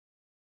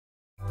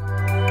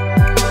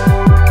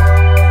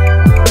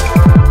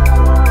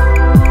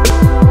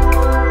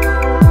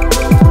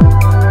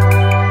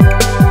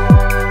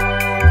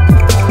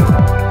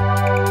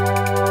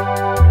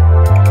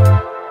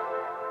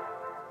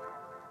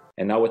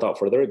without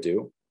further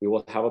ado, we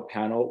will have a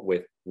panel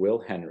with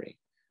Will Henry.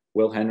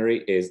 Will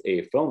Henry is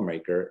a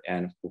filmmaker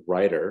and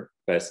writer,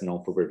 best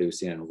known for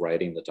producing and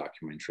writing the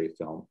documentary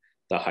film,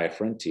 The High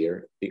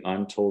Frontier, the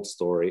untold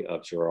story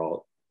of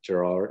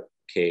Gerard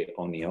K.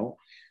 O'Neill,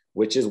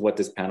 which is what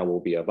this panel will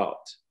be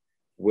about.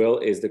 Will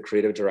is the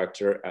creative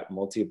director at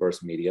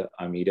Multiverse Media,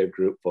 a media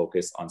group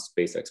focused on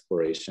space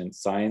exploration,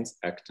 science,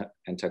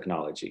 and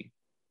technology.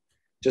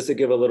 Just to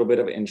give a little bit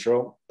of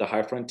intro, The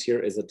High Frontier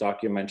is a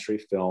documentary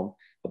film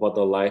about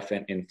the life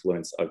and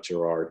influence of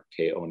Gerard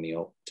K.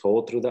 O'Neill,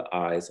 told through the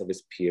eyes of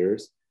his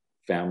peers,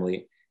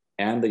 family,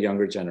 and the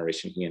younger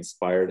generation he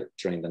inspired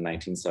during the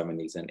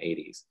 1970s and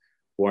 80s,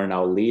 who are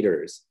now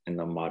leaders in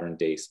the modern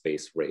day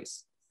space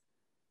race.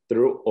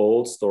 Through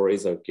old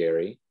stories of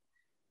Gary,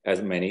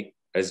 as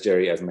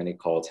Jerry, as many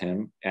called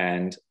him,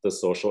 and the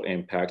social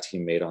impact he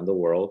made on the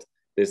world,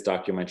 this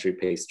documentary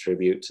pays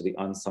tribute to the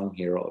unsung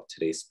hero of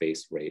today's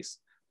space race,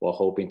 while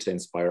hoping to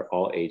inspire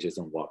all ages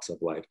and walks of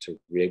life to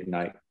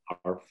reignite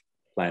our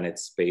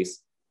planet's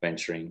space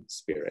venturing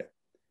spirit.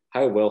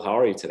 Hi, Will, how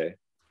are you today?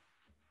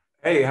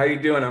 Hey, how you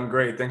doing? I'm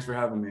great. Thanks for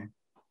having me.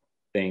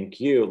 Thank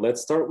you.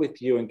 Let's start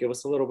with you and give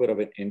us a little bit of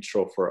an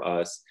intro for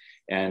us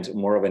and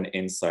more of an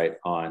insight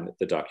on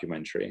the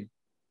documentary.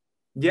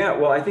 Yeah,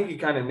 well, I think you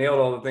kind of nailed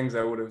all the things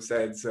I would have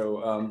said.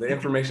 So the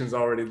information's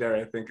already there,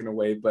 I think, in a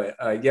way. But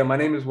yeah, my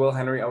name is Will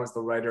Henry. I was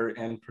the writer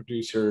and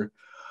producer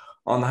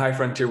on The High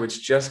Frontier,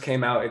 which just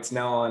came out. It's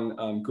now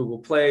on Google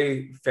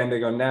Play,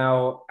 Fandango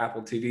Now,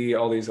 Apple TV,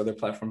 all these other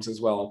platforms as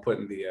well. I'll put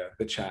in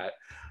the chat.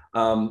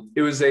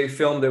 It was a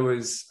film that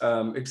was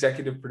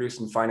executive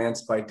produced and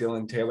financed by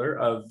Dillon Taylor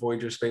of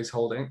Voyager Space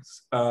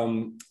Holdings.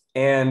 And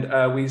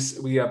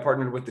we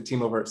partnered with the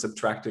team over at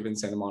Subtractive in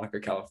Santa Monica,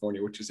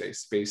 California, which is a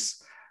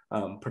space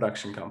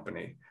production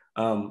company.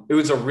 It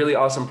was a really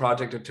awesome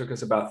project. It took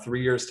us about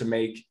 3 years to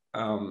make.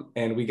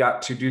 And we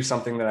got to do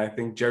something that I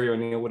think Jerry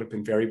O'Neill would have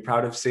been very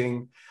proud of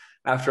seeing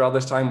after all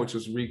this time, which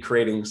was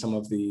recreating some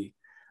of the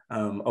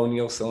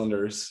O'Neill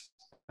cylinders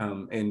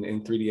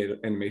in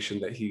 3D animation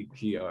that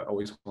he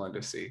always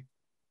wanted to see.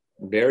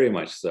 Very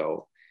much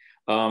so,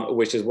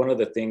 which is one of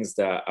the things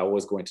that I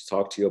was going to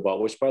talk to you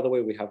about, which, by the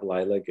way, we have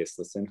Lila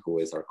Gislason, who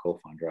is our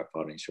co-founder at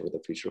Financier for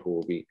the Future, who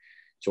will be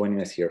joining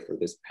us here for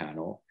this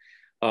panel.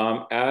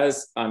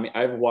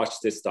 I've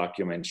watched this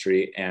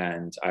documentary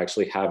and I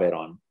actually have it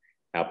on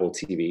Apple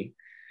TV.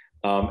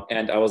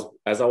 And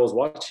as I was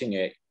watching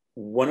it,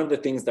 one of the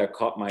things that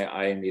caught my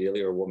eye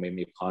immediately, or what made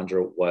me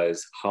ponder,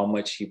 was how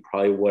much he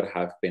probably would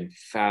have been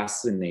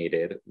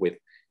fascinated with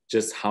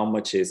just how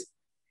much his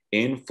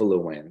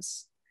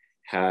influence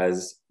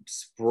has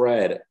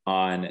spread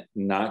on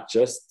not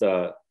just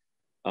the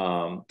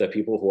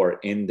people who are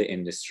in the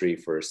industry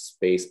for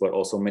space, but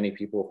also many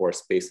people who are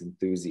space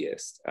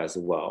enthusiasts as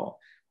well,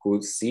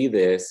 who see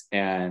this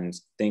and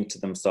think to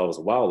themselves,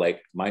 wow,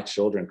 like my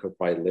children could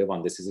probably live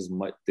on this.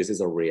 This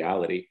is a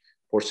reality.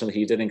 Fortunately,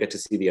 he didn't get to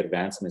see the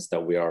advancements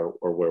that we are,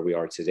 or where we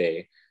are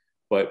today,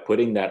 but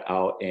putting that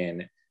out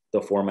in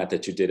the format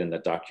that you did in the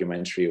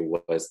documentary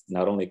was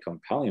not only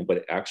compelling,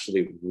 but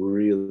actually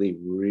really,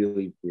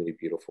 really, really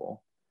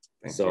beautiful.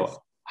 Thank you.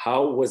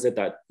 How was it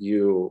that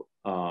you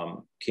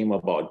came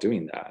about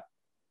doing that?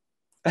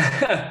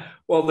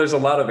 Well, there's a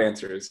lot of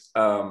answers.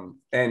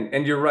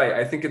 And you're right.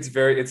 I think it's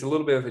a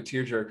little bit of a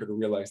tearjerker to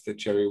realize that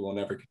Jerry will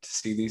never get to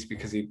see these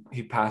because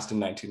he passed in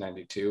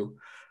 1992.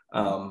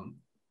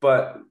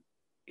 But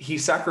he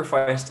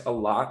sacrificed a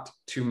lot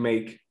to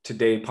make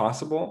today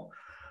possible.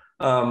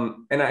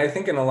 And I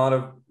think in a lot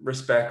of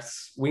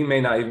respects, we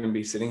may not even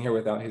be sitting here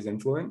without his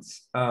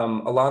influence.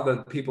 A lot of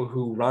the people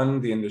who run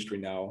the industry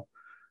now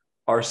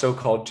are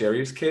so-called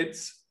Jerry's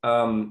kids.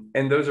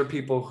 And those are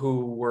people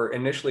who were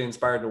initially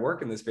inspired to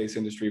work in the space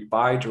industry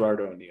by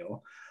Gerard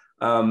O'Neill,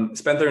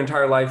 spent their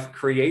entire life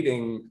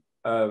creating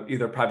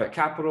either private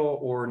capital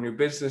or new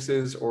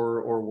businesses,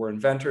 or were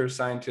inventors,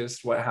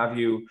 scientists, what have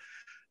you,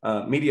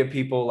 media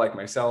people like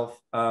myself,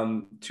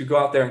 to go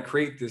out there and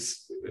create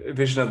this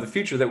vision of the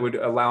future that would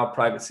allow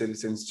private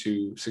citizens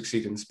to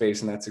succeed in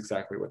space. And that's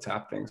exactly what's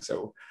happening.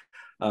 So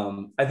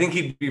I think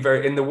he'd be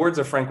very, in the words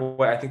of Frank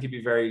White, I think he'd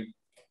be very,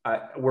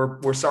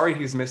 we're sorry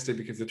he's missed it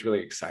because it's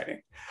really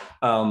exciting.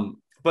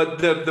 But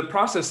the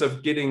process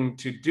of getting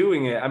to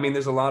doing it, I mean,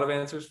 there's a lot of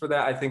answers for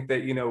that. I think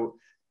that,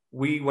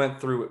 we went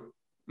through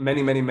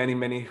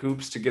many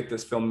hoops to get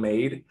this film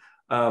made.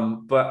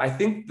 But I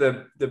think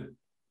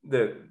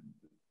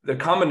the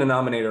common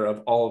denominator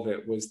of all of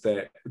it was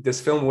that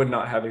this film would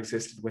not have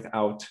existed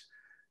without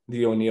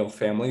the O'Neill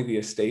family, the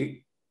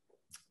estate.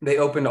 They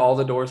opened all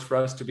the doors for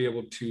us to be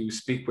able to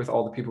speak with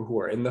all the people who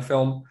are in the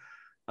film.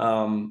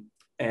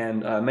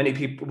 And many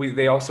people,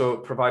 they also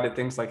provided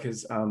things like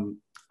his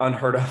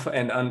unheard of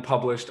and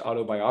unpublished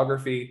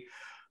autobiography,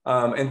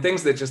 and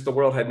things that just the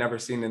world had never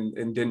seen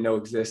and didn't know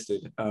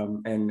existed.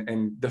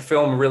 And the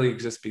film really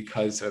exists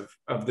because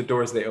of the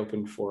doors they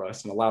opened for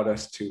us and allowed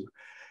us to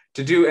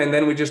do. And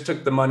then we just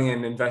took the money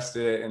and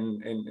invested it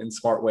in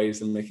smart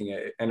ways and making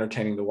it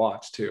entertaining to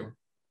watch too.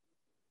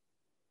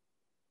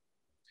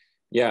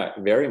 Yeah,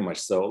 very much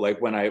so. Like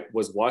when I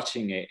was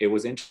watching it, it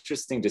was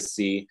interesting to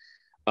see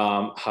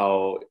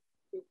how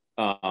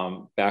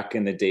back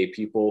in the day,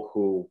 people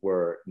who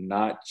were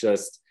not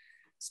just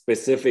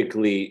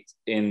specifically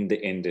in the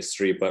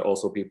industry, but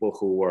also people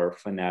who were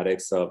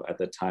fanatics of at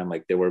the time,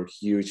 like they were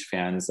huge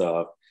fans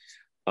of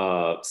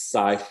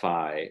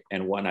sci-fi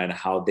and whatnot, and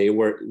how they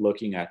were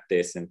looking at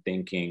this and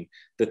thinking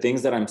the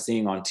things that I'm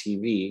seeing on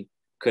TV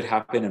could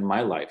happen in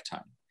my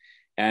lifetime.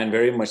 And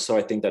very much so,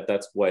 I think that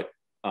that's what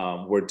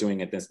we're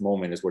doing at this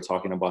moment is we're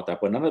talking about that,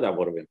 but none of that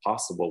would have been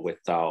possible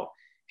without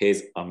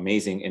his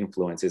amazing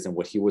influences and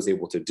what he was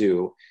able to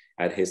do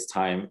at his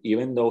time.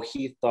 Even though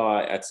he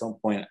thought at some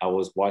point, I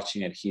was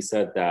watching it, he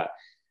said that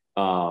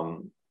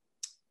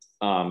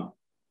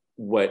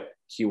what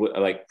he would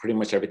like, pretty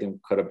much everything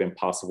could have been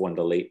possible in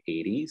the late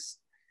 80s.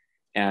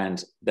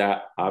 And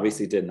that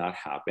obviously did not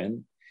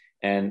happen.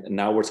 And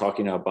now we're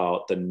talking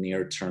about the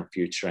near-term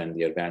future and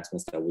the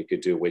advancements that we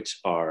could do, which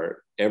are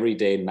every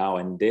day now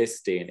in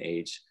this day and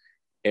age,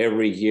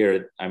 every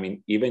year. I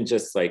mean, even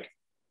just like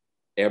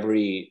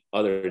every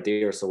other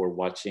day or so, we're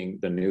watching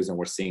the news and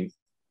we're seeing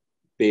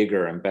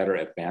bigger and better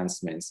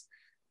advancements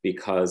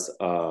because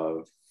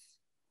of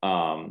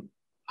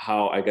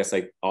how, I guess,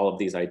 like all of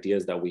these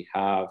ideas that we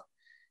have,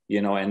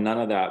 you know, and none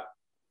of that,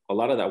 a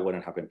lot of that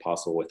wouldn't have been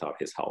possible without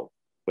his help,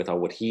 without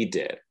what he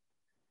did.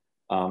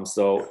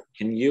 So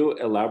can you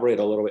elaborate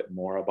a little bit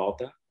more about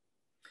that?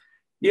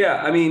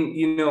 Yeah, I mean,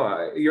 you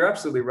know, you're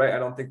absolutely right. I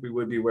don't think we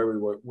would be where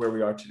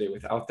we are today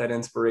without that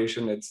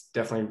inspiration. That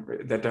definitely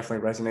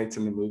resonates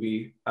in the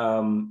movie.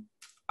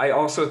 I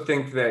also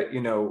think that,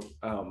 you know,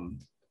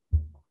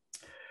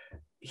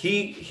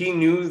 he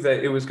knew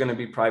that it was going to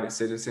be private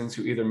citizens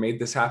who either made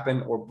this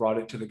happen or brought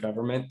it to the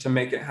government to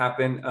make it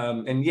happen.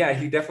 And yeah,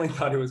 he definitely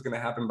thought it was going to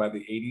happen by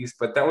the 80s,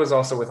 but that was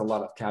also with a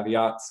lot of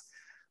caveats.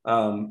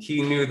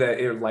 He knew that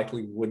it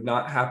likely would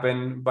not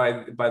happen by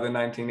the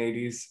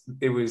 1980s.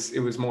 It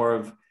was more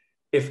of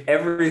if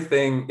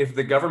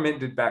the government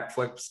did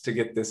backflips to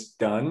get this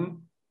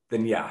done,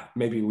 then yeah,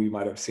 maybe we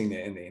might have seen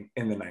it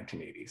in the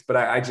 1980s.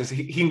 But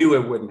he knew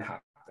it wouldn't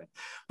happen.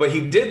 But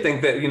he did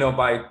think that, you know,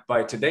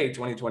 by today,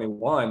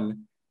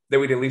 2021, that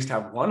we'd at least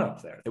have one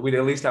up there, that we'd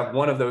at least have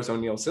one of those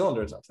O'Neill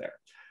cylinders up there.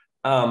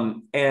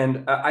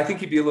 And I think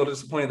he'd be a little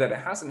disappointed that it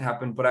hasn't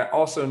happened, but I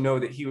also know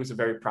that he was a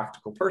very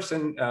practical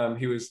person.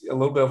 He was a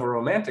little bit of a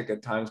romantic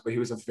at times, but he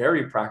was a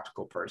very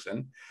practical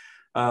person,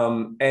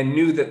 and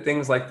knew that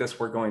things like this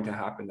were going to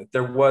happen, that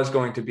there was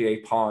going to be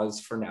a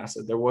pause for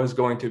NASA. There was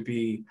going to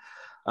be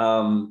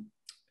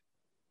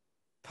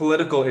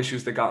political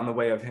issues that got in the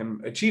way of him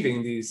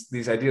achieving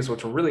these ideas,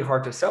 which were really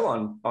hard to sell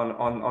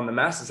on the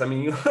masses. I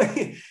mean,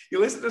 you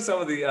listen to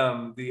some of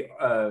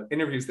the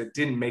interviews that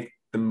didn't make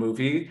the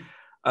movie,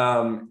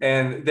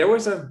 and there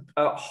was a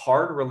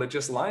hard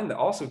religious line that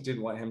also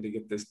didn't want him to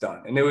get this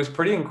done, and it was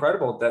pretty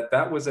incredible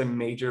that was a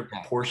major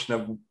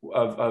portion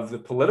of the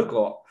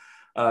political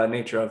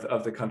nature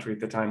of the country at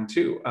the time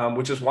too,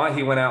 which is why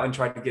he went out and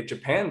tried to get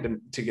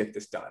Japan to get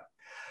this done.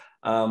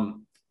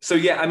 So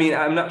yeah, I mean,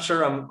 I'm not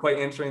sure I'm quite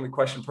answering the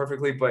question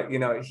perfectly, but you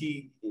know,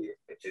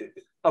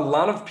 a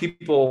lot of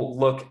people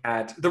look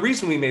at the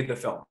reason we made the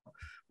film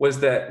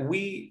was that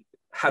we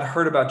had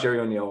heard about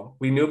Jerry O'Neill.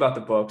 We knew about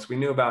the books, we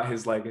knew about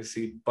his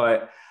legacy,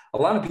 but a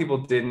lot of people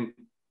didn't.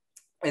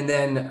 And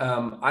then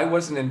I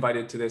wasn't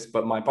invited to this,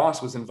 but my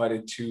boss was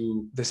invited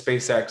to the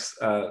SpaceX,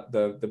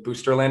 the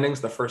booster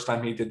landings, the first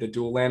time he did the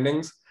dual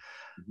landings.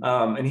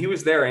 And he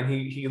was there, and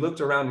he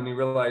looked around and he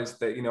realized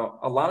that, you know,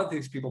 a lot of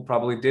these people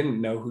probably didn't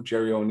know who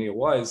Jerry O'Neill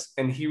was.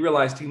 And he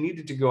realized he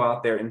needed to go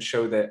out there and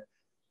show that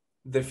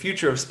the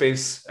future of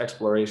space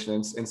exploration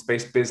and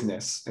space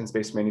business and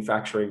space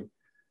manufacturing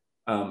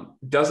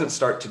doesn't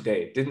start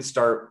today. It didn't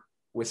start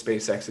with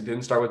SpaceX. It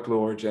didn't start with Blue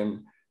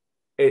Origin.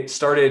 It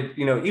started,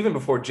 you know, even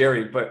before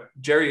Jerry, but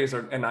Jerry is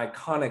an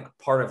iconic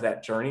part of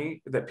that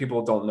journey that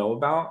people don't know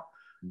about.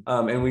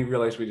 And we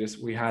realized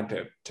we had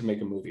to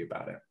make a movie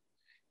about it.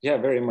 Yeah,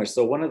 very much.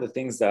 So one of the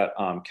things that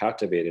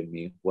captivated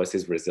me was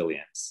his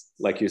resilience.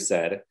 Like you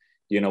said,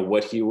 you know,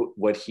 what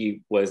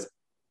he was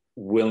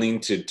willing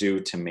to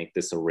do to make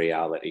this a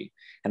reality.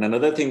 And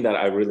another thing that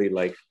I really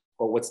like,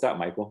 oh, what's that,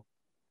 Michael?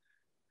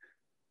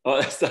 Oh,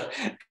 that's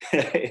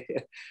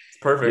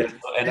perfect.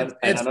 Yeah,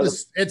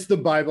 it's the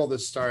Bible that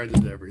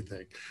started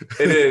everything.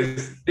 It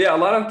is. Yeah, a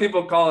lot of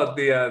people call it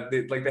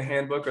the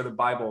handbook or the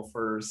Bible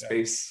for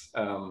space.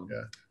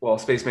 Well,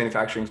 space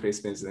manufacturing, space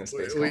business,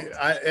 space.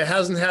 It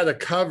hasn't had a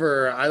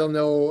cover. I don't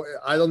know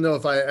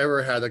if I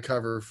ever had a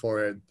cover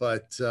for it,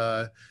 but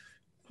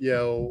you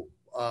know,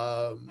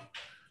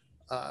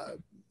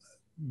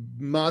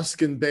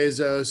 Musk and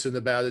Bezos and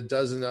about a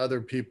dozen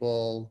other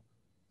people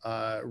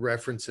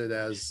reference it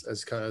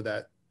as kind of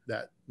that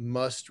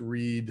must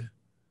read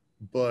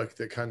book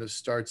that kind of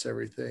starts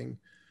everything.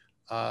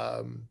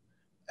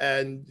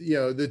 And you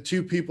know, the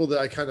two people that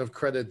I kind of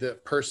credit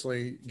that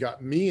personally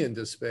got me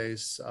into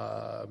space,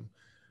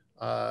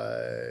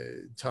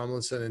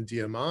 Tomlinson and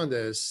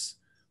Diamandis,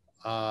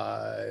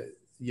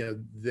 you know,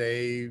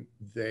 they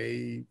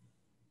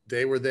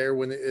they were there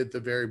when at the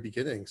very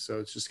beginning. So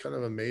it's just kind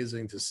of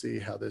amazing to see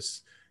how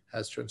this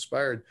has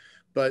transpired.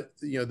 But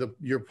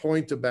your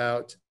point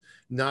about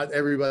not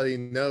everybody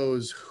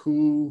knows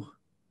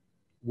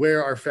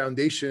where our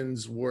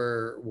foundations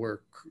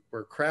were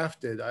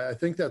crafted. I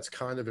think that's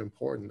kind of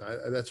important.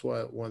 That's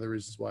one of the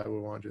reasons why we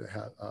wanted you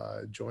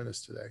to join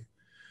us today.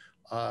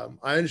 I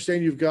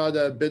understand you've got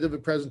a bit of a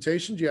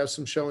presentation. Do you have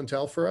some show and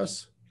tell for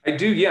us? I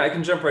do. Yeah, I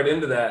can jump right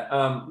into that.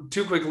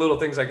 Two quick little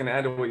things I can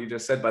add to what you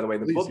just said, by the way.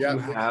 The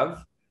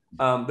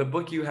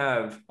book you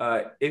have,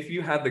 if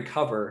you had the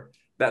cover,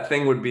 that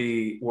thing would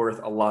be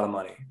worth a lot of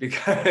money,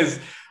 because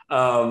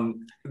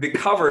the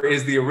cover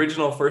is the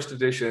original first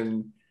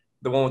edition,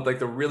 the one with like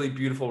the really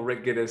beautiful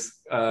Rick Gittes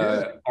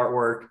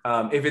artwork.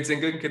 If it's in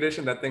good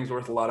condition, that thing's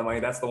worth a lot of money.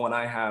 That's the one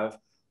I have,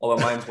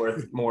 although mine's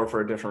worth more for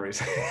a different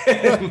reason.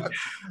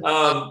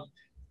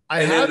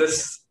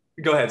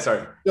 Go ahead,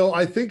 sorry. No,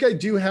 I think I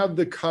do have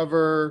the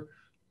cover.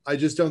 I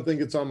just don't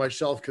think it's on my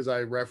shelf because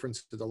I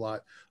referenced it a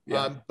lot.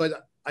 Yeah.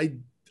 But I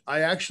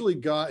actually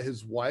got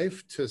his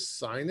wife to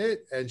sign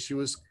it, and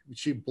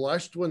she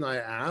blushed when I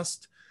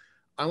asked.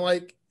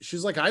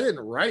 She's like, I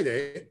didn't write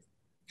it.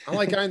 I'm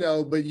like, I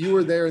know, but you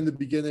were there in the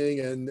beginning,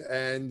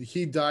 and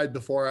he died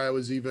before I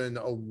was even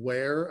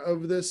aware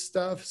of this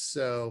stuff.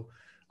 So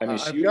I mean,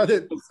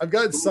 I've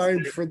got it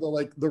signed for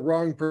the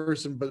wrong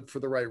person, but for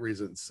the right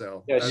reasons.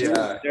 So yeah, she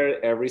was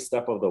there every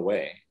step of the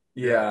way.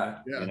 Yeah.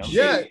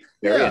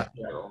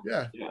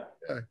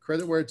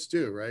 Credit where it's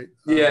due, right?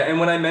 Yeah, and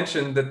when I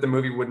mentioned that the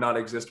movie would not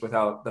exist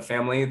without the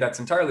family, that's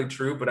entirely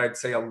true. But I'd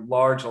say a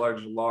large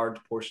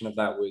portion of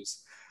that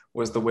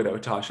was the widow,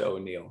 Tasha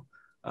O'Neill.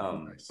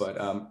 Nice.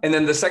 And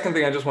then the second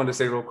thing I just wanted to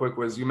say real quick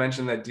was, you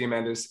mentioned that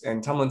Diamandis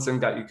and Tomlinson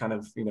got you kind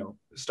of,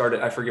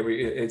 started, I forget what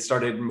it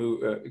started,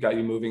 got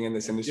you moving in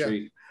this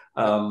industry.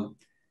 Yeah.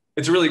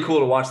 It's really cool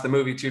to watch the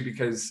movie too,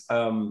 because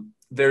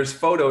there's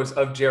photos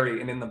of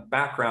Jerry, and in the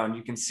background,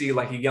 you can see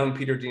like a young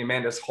Peter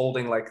Diamandis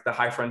holding like the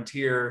High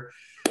Frontier,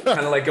 kind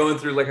of like going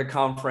through like a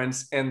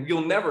conference, and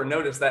you'll never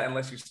notice that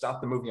unless you stop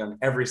the movie on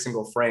every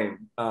single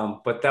frame.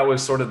 But that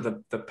was sort of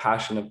the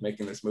passion of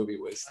making this movie,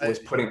 was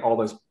putting all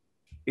those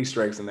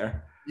Easter eggs in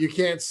there. You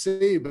can't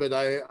see, but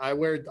I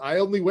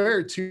only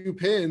wear 2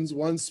 pins.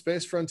 One's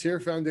Space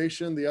Frontier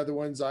Foundation, the other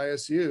one's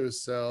ISU.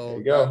 So there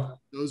you go.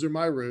 Those are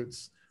my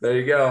roots. There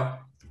you go.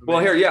 Well,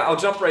 here, I'll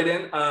jump right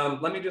in.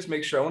 Let me just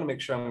make sure. I want to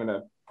make sure I'm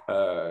going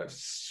to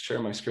share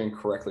my screen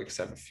correctly, because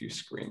I have a few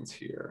screens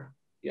here.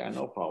 Yeah,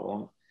 no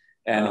problem.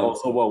 And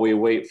also, while we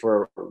wait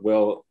for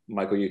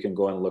Michael, you can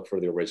go and look for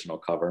the original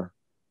cover.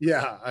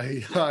 Yeah,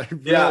 I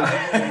really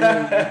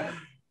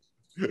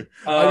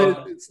I mean,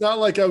 it's not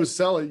like I was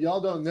selling.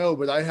 Y'all don't know,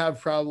 but I have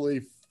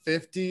probably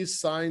 50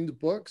 signed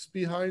books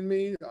behind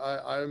me.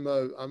 I'm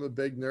a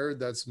big nerd.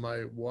 That's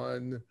my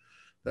one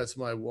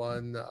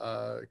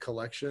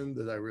collection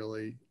that I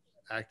really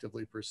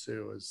actively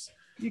pursue is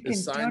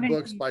signed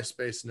books by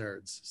space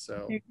nerds.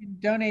 So you can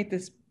donate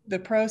the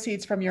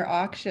proceeds from your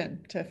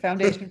auction to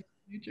Foundation for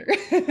the Future.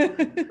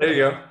 There you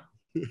go.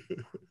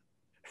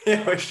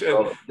 Yeah, we should.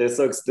 Oh, this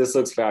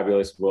looks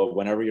fabulous. Well,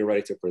 whenever you're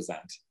ready to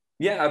present.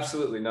 Yeah,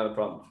 absolutely. Not a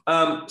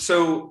problem.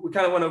 So we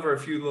kind of went over a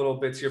few little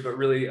bits here, but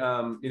really,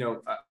 I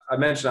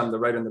mentioned I'm the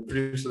writer and the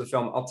producer of the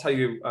film. I'll tell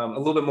you a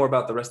little bit more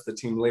about the rest of the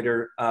team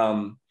later.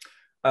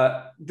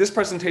 This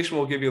presentation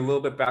will give you a little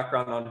bit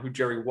background on who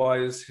Jerry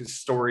was, his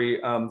story.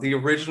 The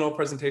original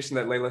presentation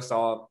that Layla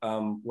saw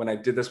when I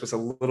did this was a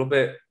little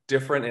bit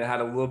different. It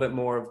had a little bit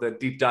more of the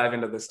deep dive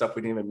into the stuff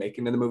we didn't even make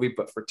into the movie,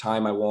 but for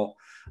time, I won't.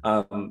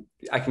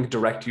 I can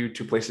direct you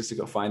to places to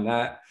go find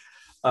that.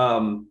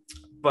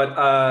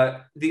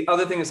 But the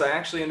other thing is, I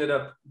actually ended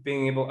up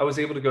I was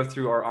able to go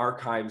through our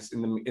archives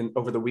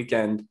over the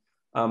weekend,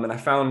 and I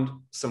found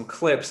some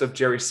clips of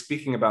Jerry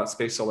speaking about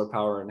space solar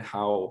power and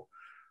how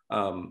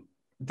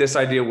this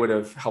idea would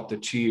have helped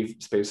achieve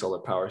space solar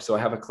power. So I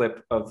have a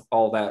clip of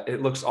all that.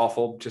 It looks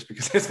awful just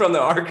because it's from the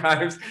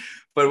archives,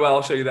 but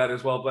I'll show you that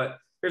as well. But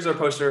here's our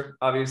poster,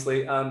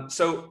 obviously.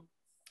 So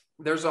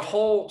there's a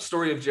whole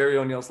story of Jerry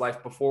O'Neill's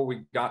life before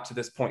we got to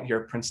this point here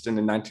at Princeton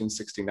in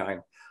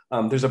 1969.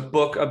 There's a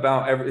book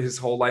about his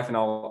whole life, and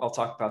I'll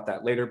talk about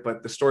that later.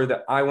 But the story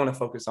that I want to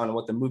focus on and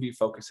what the movie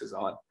focuses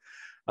on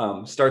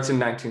starts in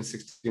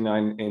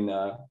 1969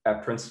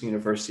 at Princeton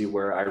University,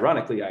 where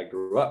ironically I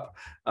grew up.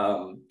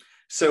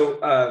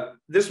 So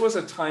this was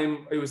a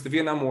time, it was the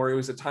Vietnam War. It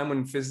was a time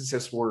when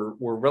physicists were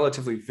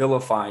relatively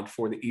vilified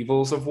for the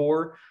evils of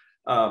war.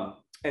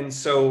 And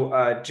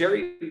so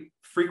Jerry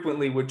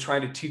frequently would try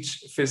to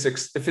teach his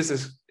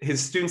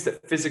students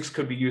that physics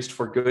could be used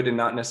for good and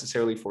not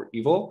necessarily for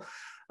evil.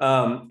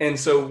 And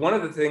so one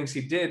of the things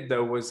he did,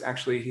 though, was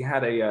actually he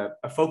had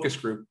a focus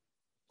group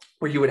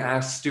where he would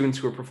ask students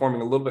who were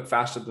performing a little bit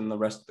faster than the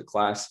rest of the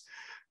class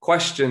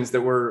questions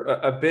that were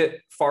a bit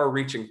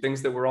far-reaching,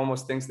 things that were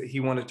almost things that he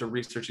wanted to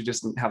research, he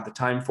just didn't have the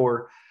time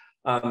for.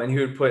 And he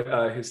would put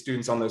his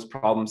students on those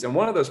problems. And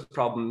one of those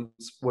problems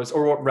was,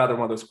 or rather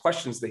one of those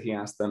questions that he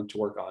asked them to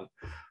work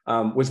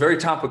on was very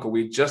topical.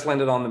 We just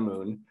landed on the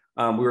moon.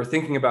 We were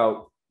thinking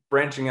about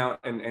branching out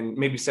and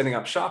maybe setting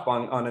up shop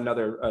on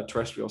another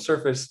terrestrial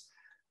surface.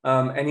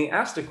 And he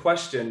asked a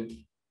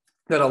question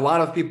that a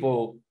lot of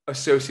people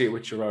associate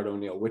with Gerard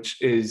O'Neill,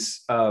 which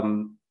is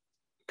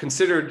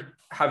considered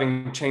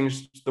having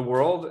changed the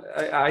world,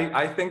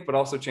 I think, but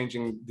also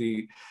changing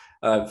the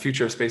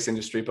future of space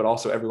industry, but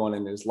also everyone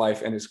in his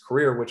life and his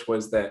career, which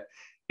was that,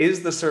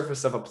 is the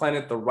surface of a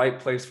planet the right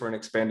place for an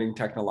expanding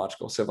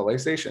technological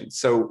civilization?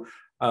 So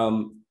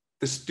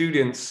the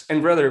students,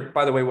 and rather,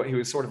 by the way, what he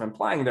was sort of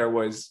implying there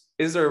was,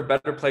 is there a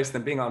better place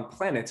than being on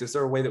planets? Is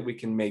there a way that we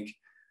can make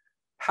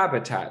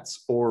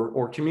habitats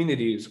or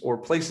communities or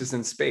places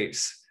in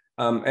space?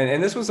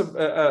 And this was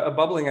a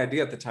bubbling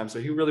idea at the time.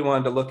 So he really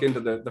wanted to look into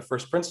the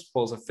first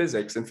principles of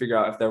physics and figure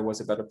out if there was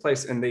a better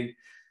place. And they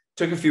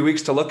took a few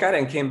weeks to look at it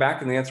and came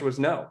back, and the answer was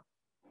no.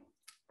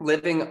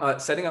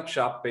 Setting up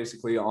shop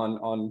basically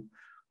on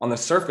the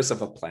surface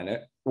of a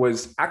planet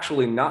was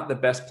actually not the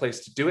best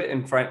place to do it.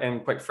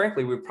 And quite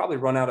frankly, we'd probably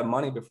run out of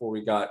money before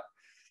we got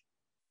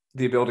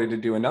the ability to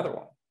do another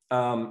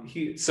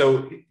one.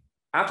 So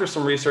after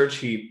some research,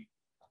 he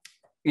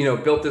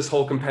built this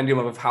whole compendium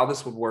of how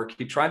this would work.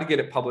 He tried to get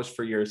it published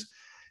for years,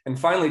 and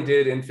finally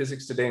did in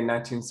Physics Today in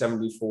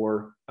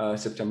 1974,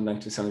 September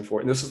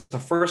 1974. And this was the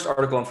first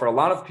article. And for a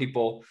lot of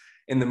people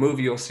in the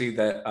movie, you'll see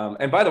that,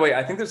 and by the way,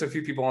 I think there's a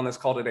few people on this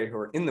call today who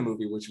are in the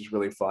movie, which is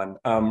really fun.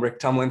 Rick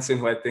Tumlinson,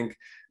 who I think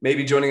may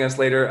be joining us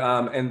later.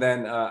 And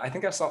then I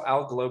think I saw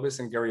Al Globus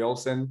and Gary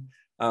Olson.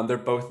 They're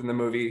both in the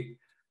movie.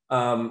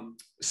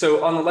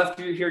 So on the left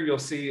here, you'll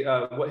see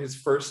what his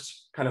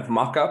first kind of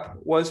mock-up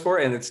was for,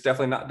 and it's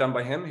definitely not done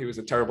by him. He was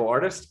a terrible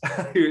artist.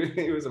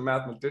 He was a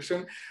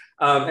mathematician.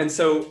 And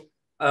so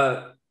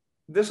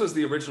this was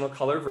the original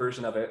color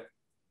version of it.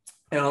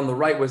 And on the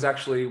right was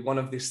actually one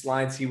of the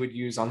slides he would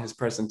use on his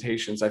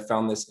presentations. I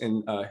found this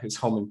in his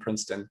home in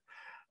Princeton.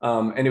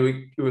 And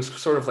it was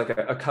sort of like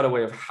a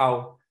cutaway of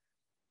how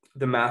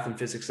the math and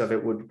physics of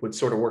it would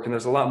sort of work. And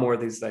there's a lot more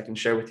of these that I can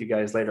share with you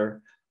guys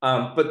later.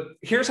 But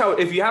here's how,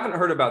 if you haven't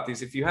heard about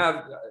these, if you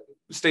have,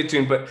 stay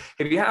tuned. But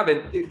if you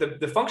haven't,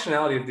 the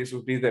functionality of these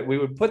would be that we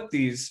would put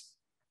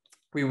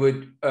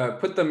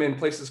them in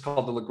places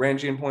called the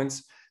Lagrangian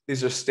points.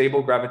 These are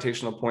stable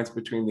gravitational points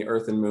between the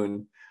Earth and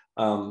Moon.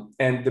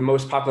 And the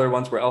most popular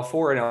ones were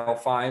L4 and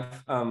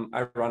L5.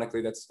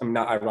 Ironically,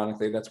 not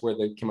ironically, that's where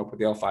they came up with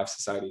the L5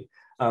 Society.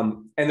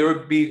 And there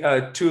would be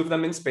two of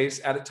them in space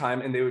at a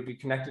time, and they would be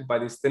connected by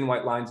these thin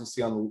white lines you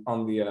see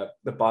on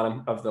the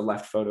bottom of the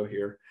left photo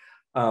here.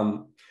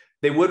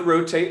 They would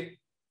rotate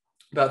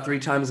about 3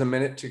 times a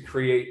minute to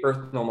create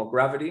Earth normal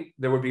gravity.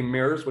 There would be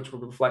mirrors which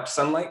would reflect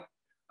sunlight.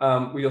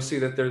 You'll see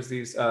that there's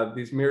these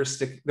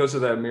mirrors. Those are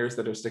the mirrors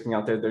that are sticking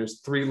out there.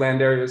 There's 3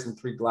 land areas and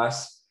 3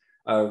 glass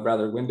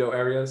window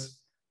areas.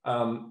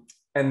 And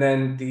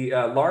then the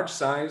large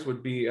size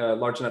would be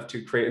large enough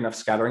to create enough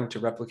scattering to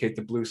replicate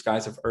the blue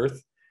skies of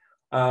Earth.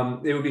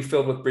 They would be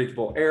filled with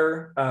breathable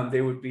air.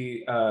 They would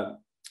be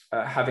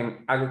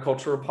having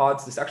agricultural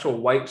pods. This actual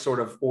white sort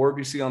of orb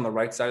you see on the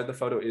right side of the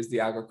photo is the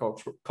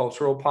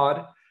agricultural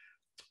pod.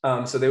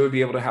 So they would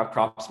be able to have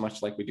crops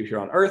much like we do here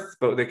on Earth,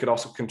 but they could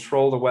also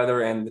control the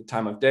weather and the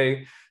time of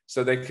day,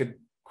 so they could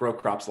grow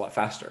crops a lot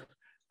faster.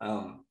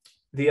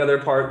 The other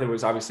part that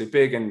was obviously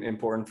big and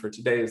important for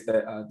today is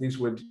that these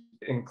would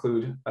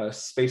include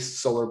space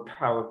solar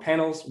power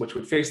panels, which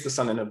would face the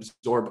sun and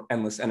absorb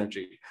endless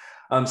energy.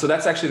 So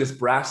that's actually this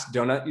brass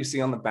donut you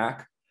see on the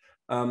back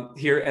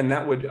here, and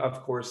that would,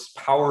 of course,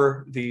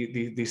 power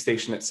the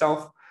station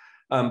itself.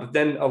 But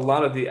then a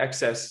lot of the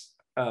excess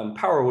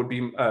power would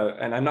be,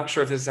 and I'm not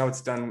sure if this is how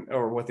it's done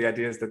or what the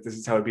idea is that this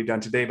is how it would be done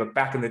today, but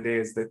back in the day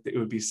is that it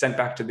would be sent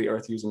back to the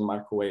Earth using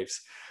microwaves.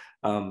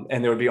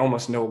 And there would be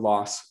almost no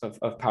loss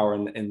of power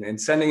in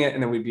sending it,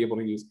 and then we'd be able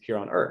to use it here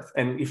on Earth.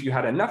 And if you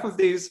had enough of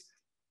these,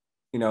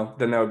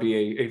 then that would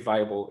be a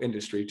viable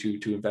industry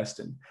to invest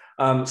in.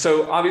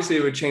 So obviously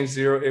it would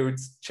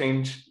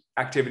change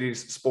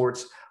activities,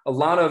 sports. A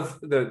lot of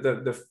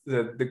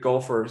the goal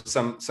for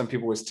some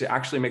people was to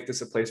actually make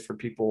this a place for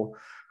people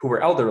who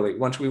were elderly.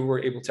 Once we were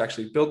able to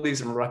actually build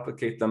these and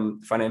replicate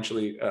them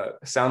financially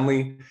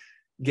soundly,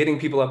 getting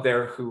people up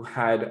there who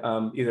had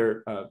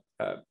either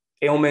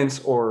ailments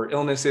or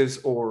illnesses,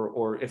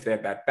 or if they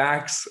had bad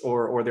backs,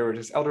 or they were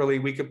just elderly,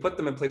 we could put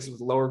them in places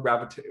with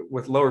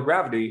lower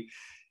gravity,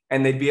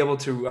 and they'd be able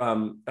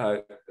to,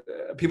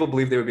 people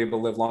believe they would be able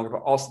to live longer,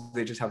 but also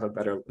they just have a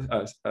better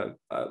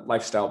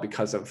lifestyle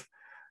because of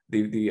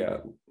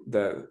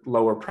the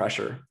lower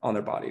pressure on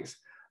their bodies.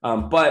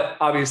 But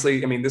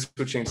obviously, I mean, this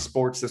would change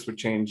sports. This would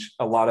change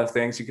a lot of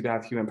things. You could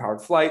have human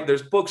powered flight.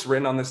 There's books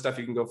written on this stuff.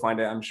 You can go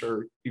find it. I'm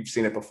sure you've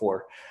seen it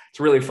before. It's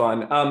really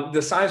fun.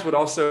 The size would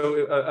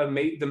also,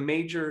 the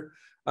major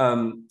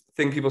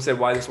thing people said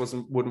why this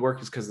wouldn't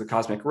work is because of the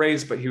cosmic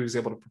rays, but he was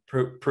able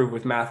to prove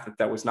with math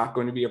that was not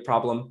going to be a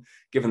problem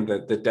given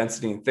the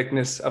density and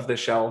thickness of the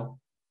shell.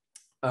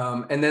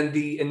 And then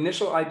the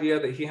initial idea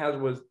that he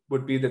had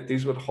would be that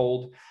these would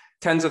hold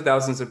tens of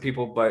thousands of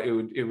people, but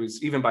it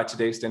was, even by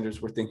today's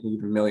standards, we're thinking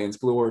even millions.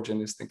 Blue Origin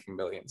is thinking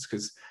millions,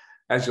 because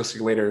as you'll see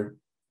later,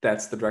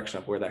 that's the direction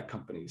of where that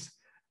company's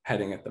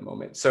heading at the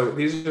moment. So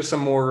these are some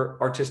more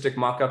artistic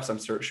mock-ups. I'm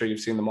sure you've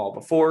seen them all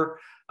before.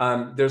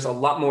 There's a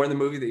lot more in the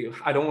movie that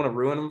I don't want to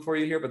ruin them for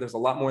you here, but there's a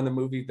lot more in the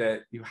movie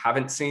that you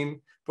haven't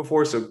seen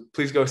before. So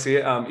please go see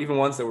it. Even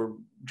ones that were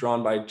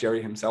drawn by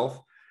Jerry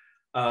himself.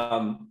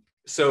 Actually,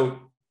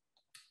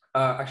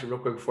 real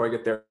quick before I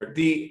get there,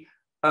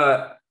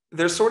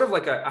 there's sort of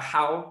like a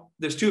how.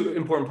 There's two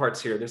important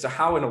parts here. There's a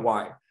how and a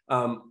why.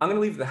 I'm going to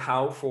leave the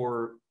how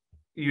for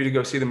you to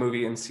go see the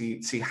movie and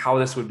see how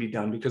this would be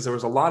done, because there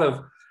was a lot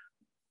of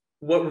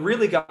what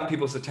really got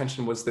people's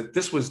attention was that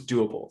this was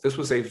doable. This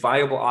was a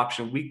viable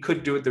option. We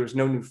could do it. There was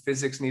no new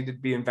physics needed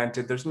to be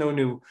invented. There's no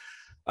new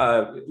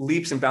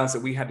leaps and bounds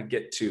that we had to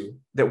get to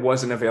that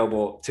wasn't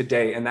available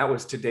today. And that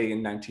was today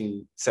in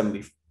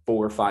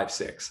 1974, 5,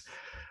 6.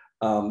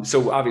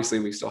 So obviously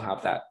we still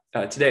have that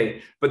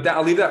today, but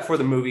I'll leave that for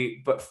the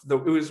movie. But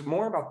it was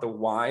more about the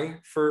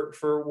why for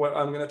what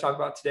I'm going to talk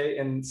about today.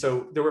 And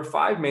so there were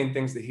 5 main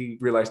things that he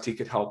realized he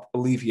could help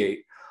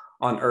alleviate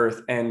on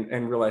Earth,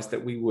 and realized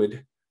that we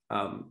would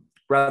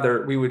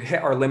we would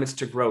hit our limits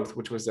to growth,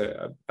 which was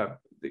the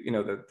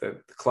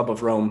Club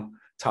of Rome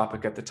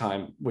topic at the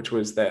time, which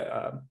was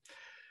that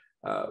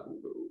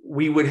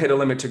we would hit a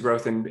limit to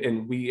growth,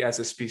 and we as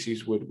a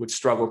species would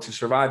struggle to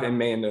survive and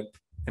may end up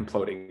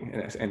imploding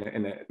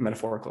in a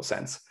metaphorical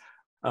sense.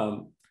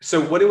 So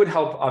what it would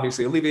help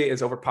obviously alleviate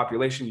is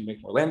overpopulation. You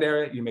make more land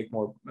area, you make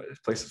more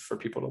places for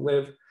people to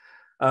live.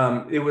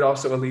 It would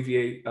also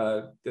alleviate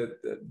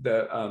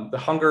the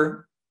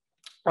hunger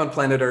on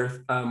planet Earth.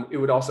 It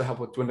would also help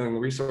with dwindling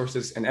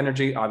resources and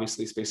energy,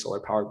 obviously space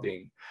solar power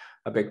being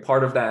a big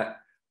part of that.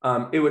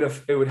 It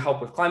would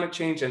help with climate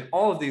change, and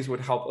all of these would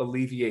help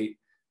alleviate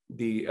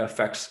the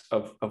effects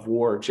of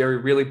war. Jerry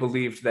really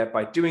believed that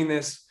by doing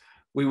this,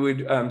 we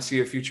would see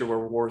a future where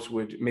wars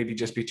would maybe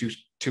just be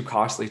too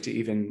costly to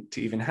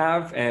even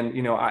have. And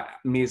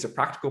me as a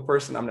practical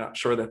person, I'm not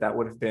sure that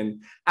would have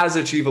been as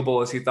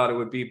achievable as he thought it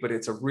would be, but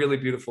it's a really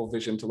beautiful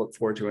vision to look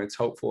forward to, and it's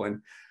hopeful,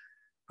 and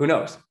who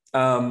knows.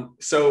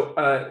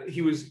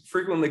 He was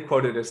frequently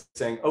quoted as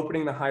saying,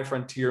 "Opening the high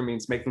frontier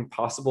means making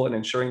possible and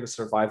ensuring the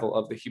survival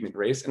of the human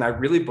race." And I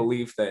really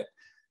believe that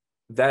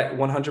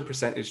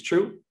 100% is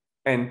true.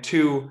 And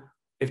 2,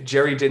 if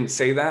Jerry didn't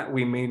say that,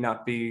 we may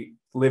not be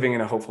living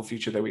in a hopeful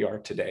future that we are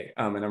today.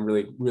 And I'm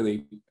really,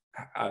 really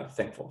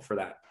thankful for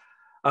that.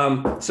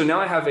 So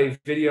now I have a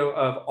video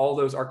of all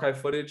those archive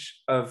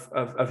footage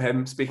of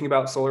him speaking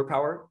about solar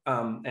power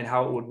and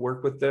how it would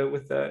work with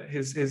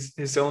his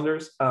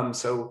cylinders.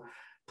 So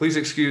please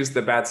excuse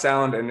the bad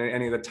sound and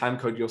any of the time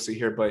code you'll see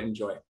here, but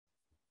enjoy.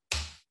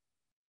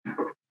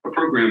 A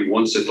program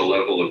once at the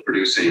level of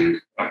producing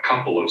a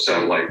couple of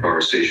satellite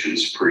power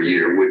stations per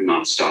year would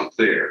not stop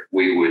there.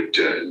 We would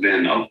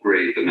then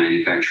upgrade the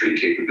manufacturing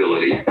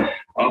capability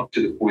up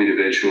to the point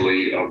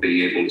eventually of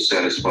being able to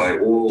satisfy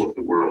all of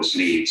the world's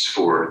needs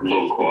for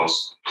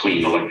low-cost,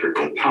 clean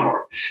electrical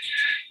power.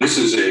 This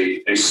is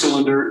a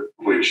cylinder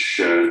which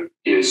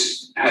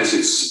has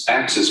its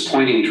axis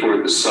pointing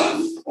toward the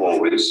sun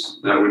always.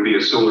 That would be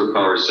a solar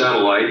power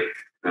satellite.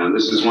 And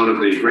this is one of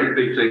the great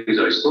big things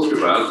I spoke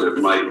about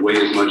that might weigh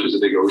as much as a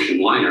big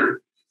ocean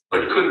liner,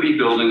 but could be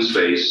built in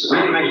space.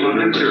 Really makes no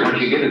difference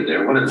once you get it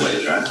there, what it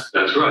weighs, right?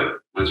 That's right.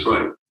 That's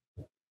right.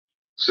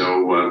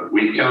 So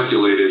we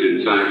calculated,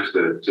 in fact,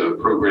 that a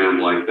program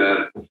like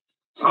that,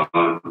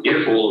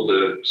 if all of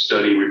the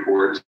study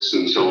reports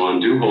and so on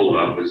do hold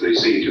up as they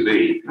seem to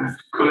be,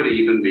 could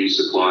even be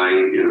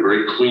supplying in a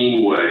very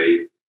clean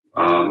way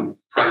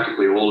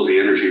practically all of the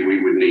energy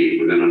we would need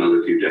within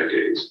another few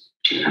decades.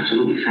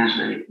 Absolutely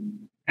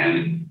fascinating.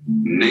 And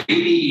maybe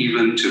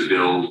even to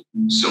build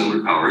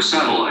solar power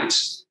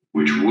satellites,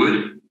 which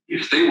would,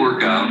 if they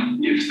work out,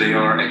 if they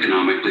are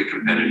economically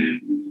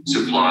competitive,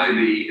 supply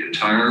the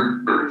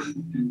entire Earth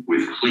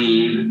with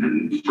clean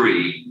and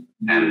free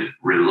and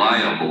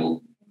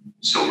reliable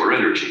solar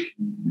energy.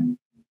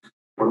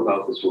 What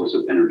about the source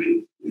of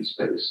energy in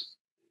space?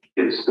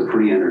 It's the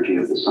free energy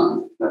of the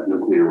sun. That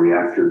nuclear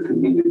reactor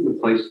conveniently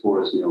placed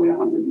for us nearly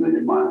 100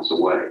 million miles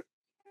away.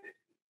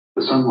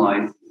 The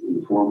sunlight,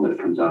 in the form that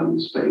comes out in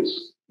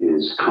space,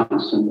 is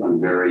constant and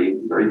very,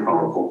 very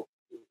powerful.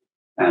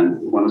 And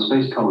when a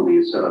space colony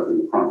is set up in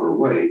the proper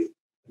way,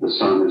 the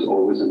sun is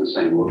always in the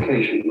same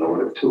location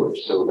relative to it,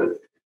 so that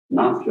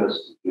not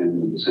just in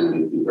the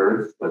vicinity of the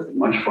Earth, but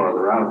much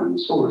farther out in the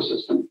solar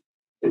system,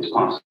 it's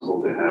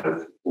possible to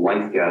have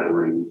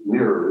light-gathering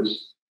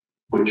mirrors,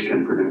 which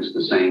can produce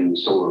the same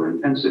solar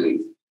intensity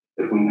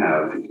that we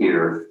have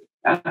here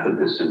at the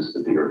distance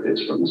that the Earth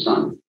is from the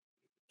sun.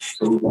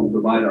 So we can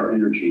provide our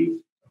energy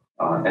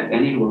at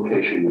any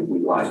location that we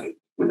like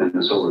within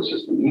the solar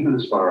system, even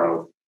as far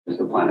out as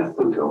the planet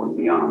Pluto and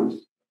beyond.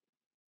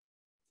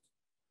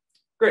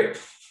 Great.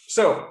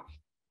 So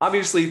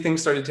obviously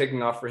things started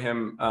taking off for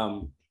him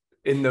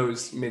in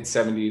those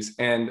mid-70s.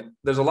 And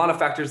there's a lot of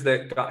factors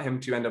that got him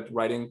to end up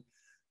writing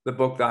the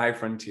book, The High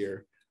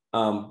Frontier.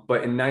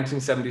 But in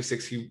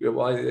 1976, it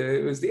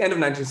was the end of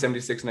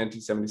 1976,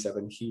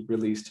 1977, he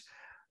released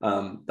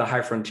The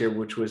High Frontier,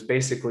 which was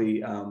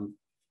basically,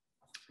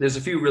 there's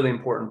a few really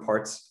important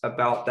parts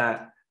about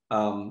that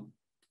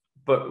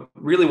But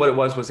really what it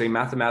was a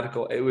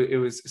mathematical, it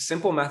was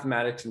simple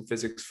mathematics and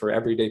physics for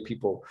everyday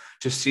people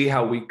to see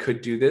how we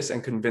could do this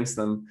and convince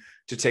them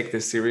to take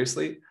this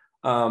seriously.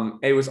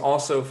 It was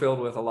also filled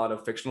with a lot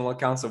of fictional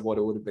accounts of what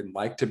it would have been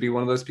like to be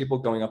one of those people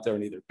going up there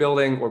and either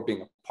building or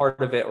being a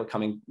part of it or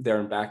coming there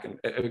and back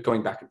and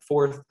going back and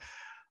forth.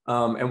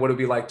 And what it'd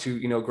be like to,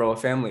 grow a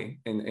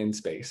family in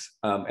space.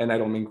 And I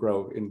don't mean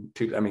grow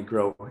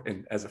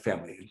as a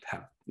family and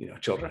have,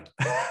 children.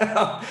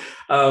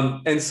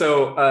 And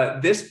so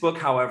this book,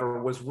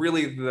 however, was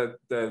really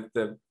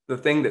the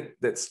thing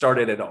that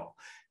started it all.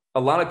 A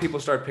lot of people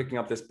started picking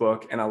up this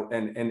book,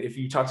 and if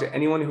you talk to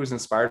anyone who was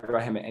inspired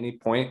by him at any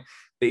point,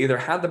 they either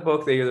had the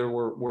book, they either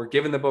were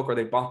given the book, or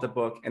they bought the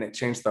book, and it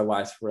changed their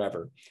lives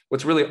forever.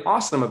 What's really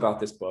awesome about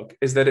this book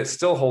is that it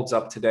still holds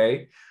up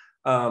today.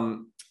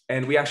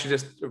 And we actually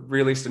just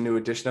released a new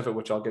edition of it,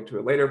 which I'll get to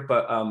it later.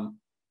 But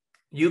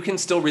you can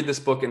still read this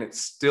book, and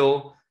it's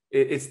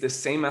the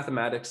same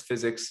mathematics,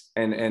 physics,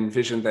 and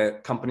vision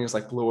that companies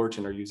like Blue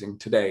Origin are using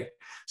today.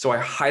 So I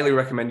highly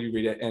recommend you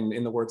read it. And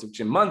in the words of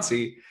Jim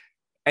Muncie,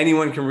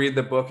 anyone can read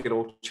the book.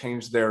 It'll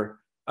change the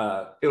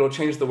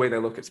way they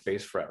look at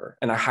space forever.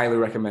 And I highly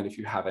recommend, if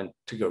you haven't,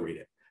 to go read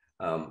it.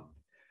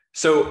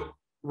 So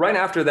right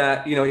after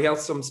that, he held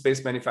some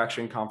space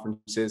manufacturing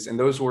conferences, and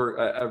those were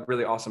a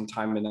really awesome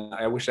time. And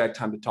I wish I had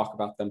time to talk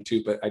about them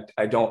too, but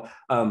I don't.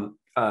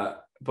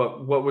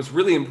 But what was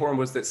really important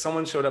was that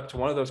someone showed up to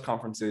one of those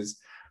conferences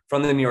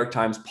from the New York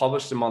Times,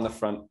 published them on the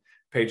front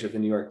page of the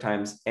New York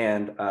Times,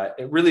 and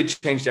it really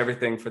changed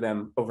everything for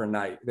them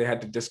overnight. They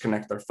had to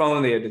disconnect their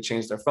phone, they had to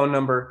change their phone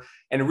number,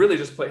 and it really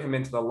just put him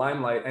into the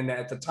limelight. And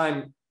at the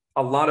time,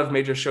 a lot of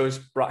major shows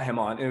brought him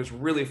on. It was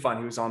really fun.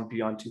 He was on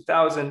Beyond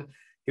 2000.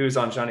 He was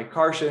on Johnny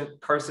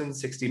Carson,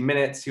 60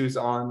 Minutes. He was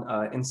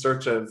on In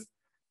Search of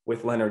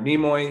with Leonard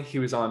Nimoy. He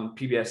was on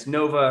PBS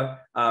Nova.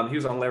 He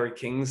was on Larry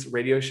King's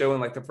radio show in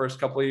like the first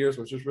couple of years,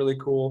 which was really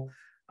cool.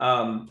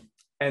 And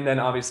then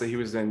obviously he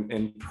was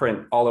in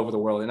print all over the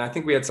world. And I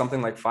think we had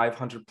something like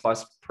 500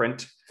 plus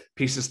print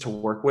pieces to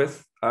work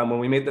with when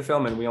we made the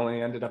film, and we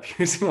only ended up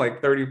using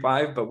like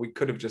 35, but we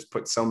could have just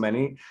put so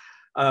many.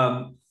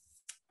 And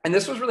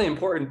this was really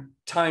important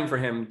time for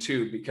him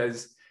too,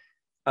 because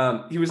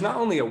he was not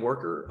only a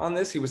worker on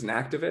this, he was an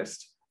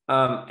activist.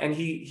 And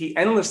he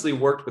endlessly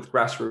worked with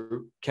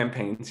grassroots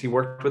campaigns. He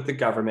worked with the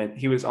government.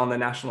 He was on the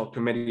National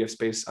Committee of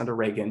Space under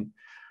Reagan.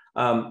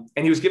 And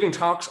he was giving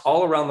talks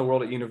all around the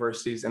world at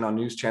universities and on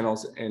news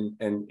channels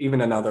and even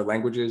in other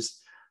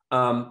languages.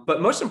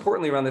 But most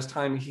importantly, around this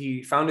time,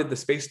 he founded the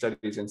Space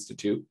Studies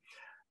Institute.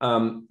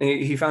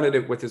 He founded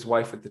it with his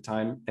wife at the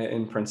time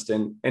in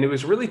Princeton. And it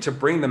was really to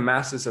bring the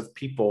masses of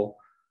people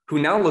who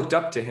now looked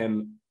up to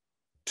him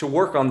to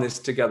work on this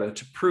together,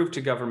 to prove to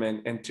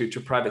government and to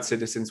private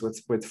citizens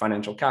with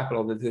financial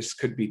capital that this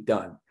could be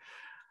done.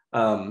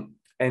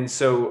 And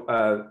so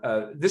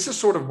this is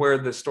sort of where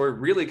the story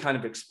really kind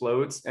of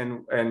explodes.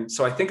 And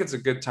so I think it's a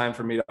good time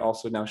for me to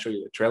also now show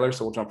you the trailer.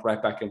 So we'll jump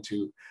right back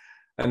into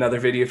another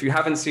video. If you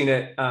haven't seen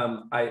it,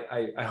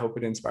 I hope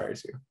it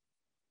inspires you.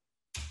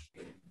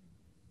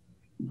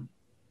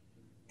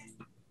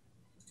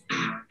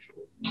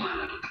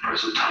 Planet at the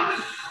present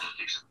time.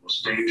 These are the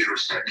most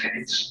dangerous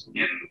decades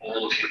in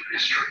all of human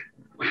history.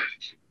 We have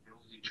the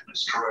ability to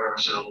destroy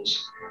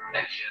ourselves,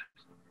 and yet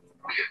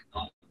we have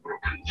not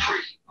broken free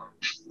of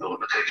the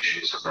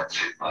limitations of that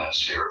thin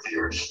biosphere of the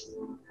Earth.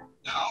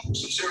 Now, some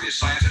serious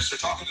scientists are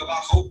talking about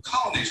whole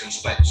colonies in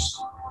space.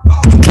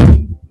 Not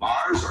on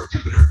Mars or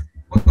Jupiter,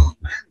 but on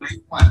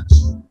man-made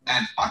planets,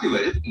 and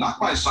populated not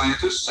by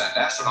scientists and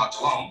astronauts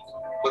alone,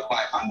 but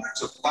by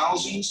hundreds of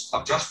thousands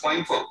of just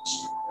plain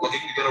folks looking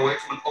to get away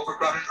from an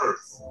overcrowded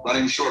Earth,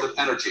 running short of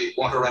energy,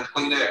 water, and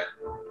clean air.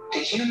 The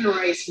human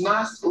race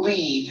must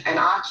leave and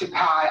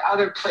occupy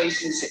other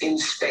places in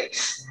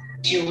space.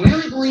 Do you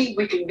really believe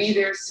we can be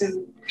there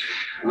soon?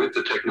 With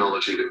the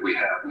technology that we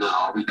have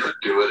now, we could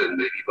do it, and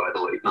maybe by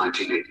the late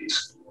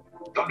 1980s.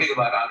 Talking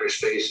about outer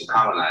space and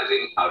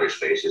colonizing outer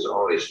space is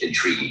always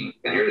intriguing,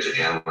 and here's a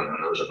gentleman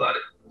who knows about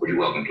it. Would you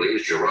welcome,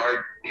 please,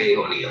 Gerard K.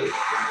 O'Neill.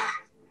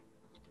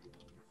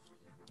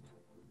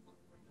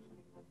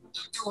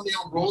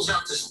 O'Neill rolls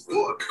out this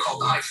book called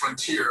The High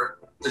Frontier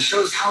that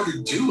shows how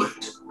to do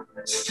it,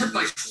 step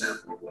by step,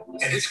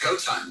 and it's go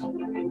time.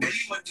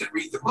 Anyone can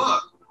read the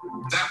book.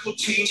 That will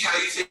change how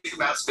you think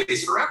about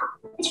space forever.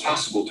 It's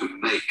possible to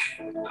make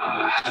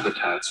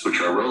habitats which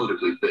are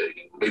relatively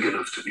big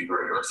enough to be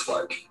very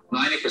Earth-like.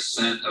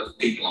 90% of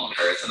people on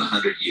Earth in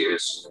 100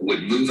 years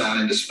would move out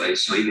into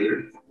space.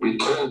 We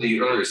call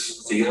the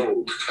Earth the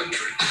old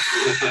country.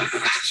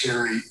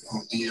 Jerry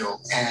O'Neill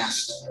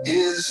asked,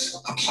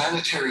 is a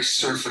planetary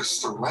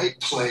surface the right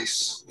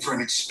place for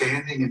an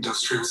expanding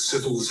industrial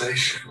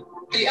civilization?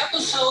 The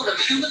episode of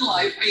human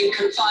life being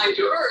confined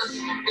to Earth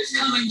is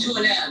coming to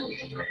an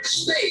end.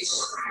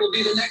 Space will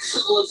be the next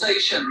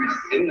civilization.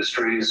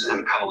 Industries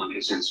and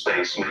colonies in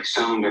space may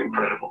sound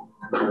incredible,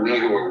 but we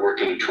who are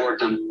working toward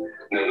them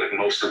know that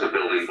most of the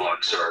building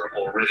blocks are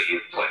already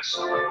in place.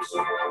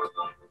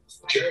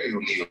 Jerry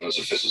O'Neill is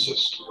a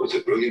physicist with a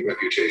brilliant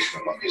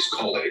reputation among his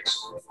colleagues.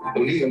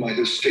 O'Neill might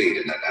have stayed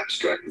in that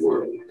abstract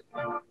world,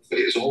 but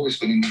he has always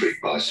been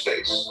intrigued by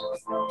space.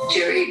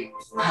 Jerry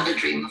had a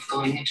dream of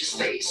going into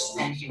space,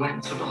 and he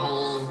went through the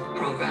whole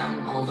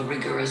program, all the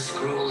rigorous,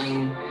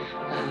 grueling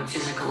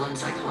physical and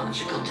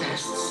psychological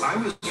tests. I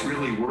was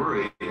really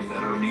worried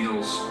that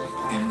O'Neill's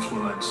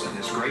influence and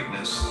his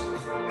greatness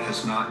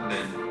has not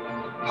been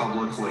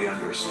publicly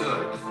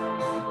understood.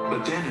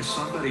 But then if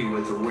somebody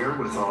with the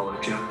wherewithal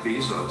of Jeff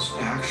Bezos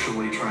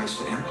actually tries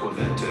to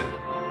implement it,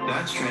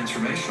 that's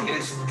transformational.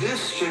 It's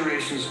this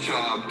generation's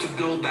job to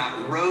build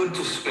that road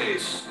to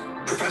space.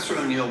 Professor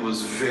O'Neill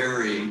was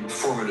very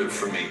formative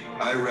for me.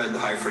 I read The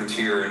High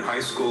Frontier in high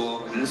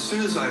school, and as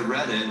soon as I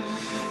read it,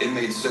 it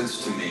made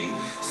sense to me.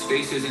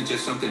 Space isn't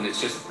just something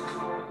that's just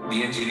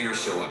the engineers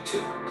show up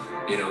to.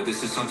 You know,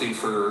 this is something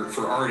for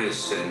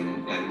artists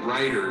and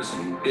writers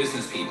and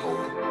business people.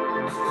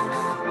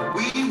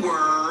 We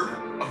were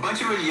a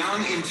bunch of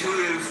young,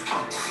 intuitive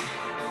punks.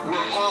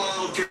 We're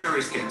all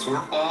Jerry's kids.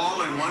 We're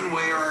all, in one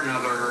way or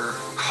another,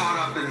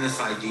 caught up in this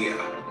idea.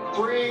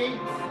 3,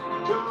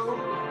 2,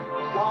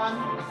 1,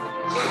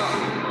 0.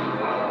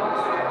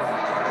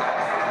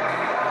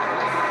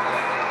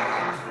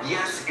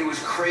 Yes, it was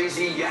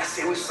crazy. Yes,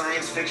 it was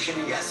science fiction.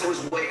 Yes, it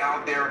was way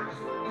out there.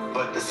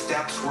 But the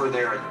steps were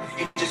there.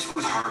 It just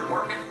was hard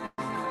work.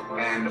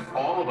 And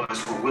all of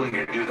us were willing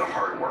to do the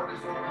hard work.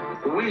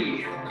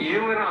 We,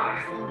 you and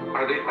I,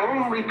 are the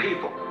only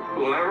people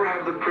who will ever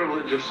have the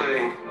privilege of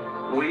saying,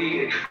 we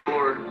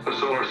explored the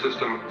solar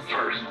system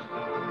first.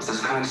 This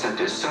concept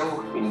is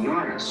so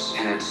enormous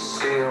in its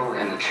scale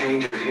and the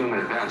change of human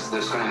events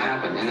that's going to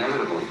happen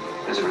inevitably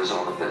as a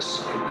result of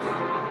this.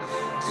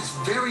 It's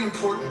very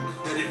important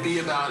that it be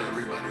about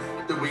everybody,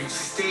 that we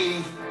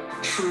stay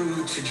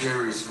true to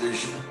Jerry's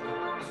vision.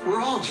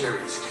 We're all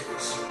Jerry's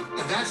kids,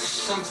 and that's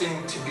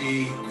something to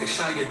be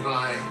excited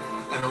by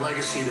and a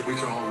legacy that we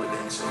can all live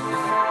into.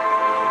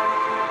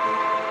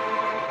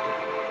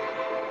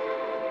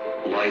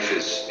 Life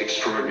is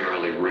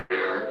extraordinarily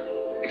rare,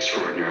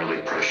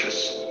 extraordinarily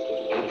precious.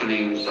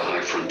 Opening the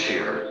high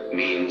frontier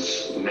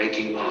means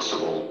making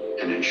possible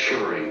and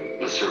ensuring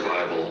the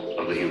survival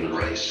of the human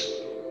race.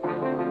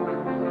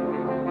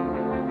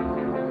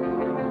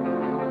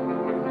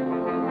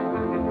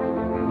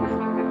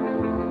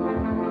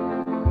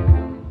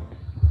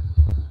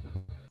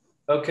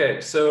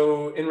 Okay,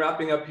 so in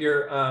wrapping up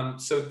here,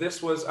 so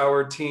this was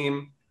our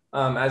team.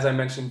 As I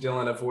mentioned,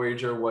 Dillon of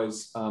Voyager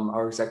was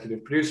our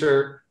executive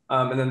producer.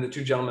 And then the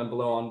two gentlemen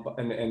below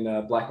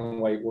in black and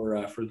white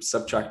were from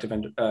Subtractive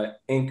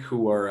Inc.,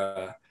 who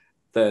are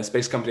the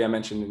space company I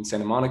mentioned in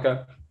Santa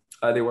Monica.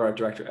 They were our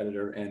director,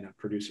 editor, and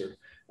producer,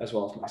 as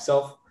well as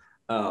myself.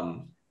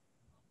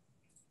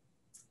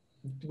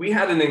 We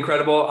had an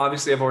incredible,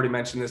 obviously I've already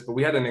mentioned this, but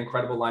we had an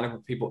incredible lineup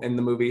of people in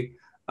the movie.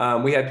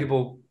 We had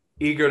people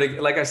eager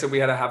to, like I said, we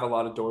had to have a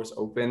lot of doors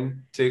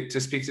open to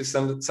speak to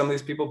some of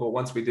these people. But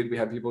once we did, we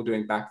had people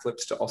doing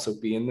backflips to also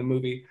be in the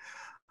movie.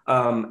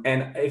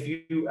 And if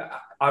you,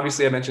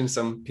 obviously I mentioned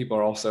some people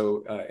are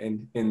also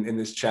in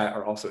this chat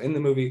are also in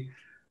the movie.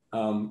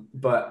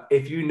 But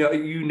if you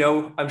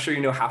know, I'm sure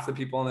you know half the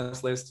people on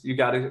this list. You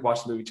got to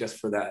watch the movie just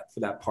for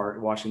that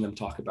part, watching them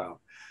talk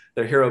about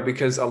their hero,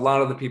 because a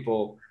lot of the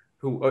people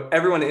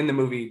everyone in the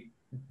movie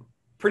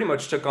pretty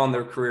much took on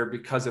their career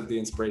because of the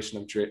inspiration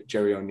of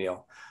Jerry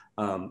O'Neill.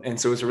 And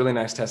so it was a really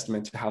nice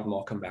testament to have them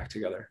all come back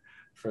together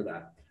for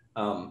that.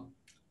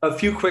 A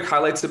few quick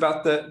highlights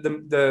about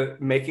the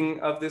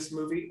making of this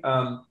movie.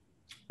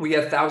 We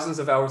had thousands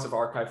of hours of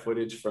archive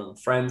footage from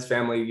friends,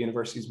 family,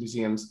 universities,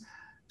 museums,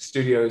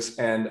 studios,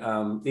 and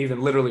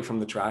even literally from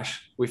the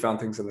trash. We found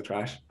things in the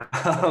trash.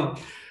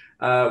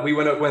 We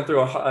went through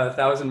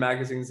 1,000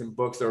 magazines and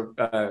books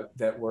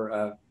that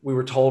were we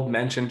were told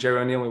mentioned Jerry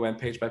O'Neill. We went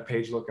page by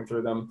page looking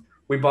through them.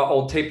 We bought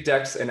old tape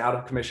decks and out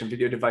of commission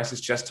video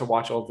devices just to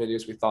watch old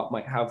videos we thought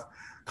might have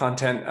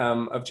content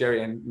of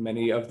Jerry, and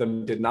many of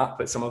them did not,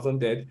 but some of them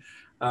did.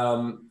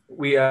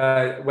 We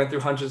went through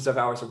hundreds of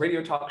hours of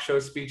radio talk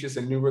shows, speeches,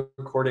 and new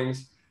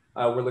recordings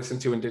were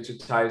listened to and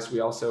digitized. We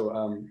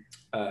also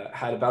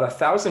had about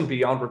 1,000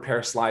 beyond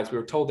repair slides. We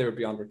were told they were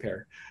beyond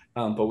repair,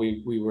 but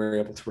we were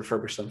able to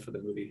refurbish them for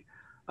the movie.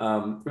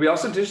 We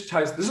also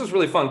digitized, this was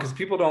really fun because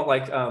people don't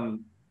like,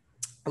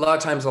 a lot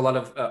of times, a lot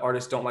of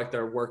artists don't like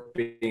their work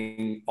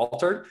being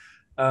altered.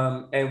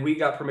 And we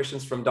got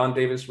permissions from Don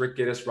Davis, Rick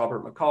Gittes,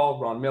 Robert McCall,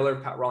 Ron Miller,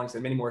 Pat Rawlings,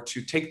 and many more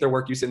to take their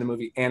work used in the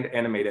movie and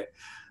animate it,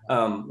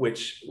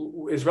 which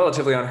is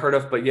relatively unheard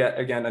of, but yet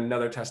again,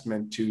 another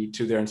testament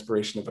to their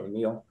inspiration of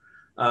O'Neill.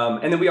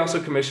 And then we also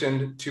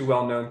commissioned two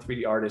well-known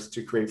 3D artists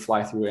to create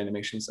fly-through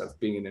animations of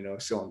being in a no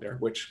cylinder,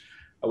 which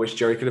I wish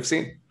Jerry could have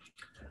seen.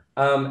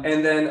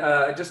 And then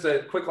just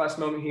a quick last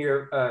moment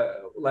here,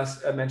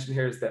 last mention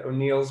here is that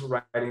O'Neill's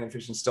writing and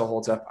vision still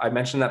holds up. I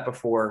mentioned that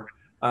before.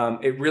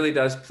 It really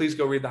does. Please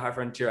go read The High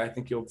Frontier. I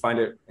think you'll find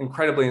it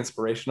incredibly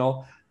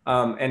inspirational.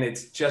 And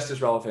it's just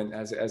as relevant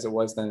as it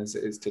was then as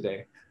it is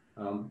today.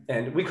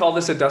 And we call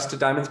this a Dust to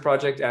Diamonds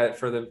project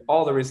for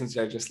all the reasons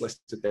that I just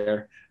listed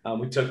there.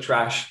 We took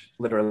trash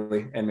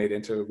literally and made it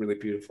into a really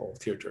beautiful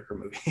tearjerker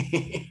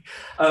movie.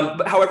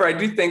 But however, I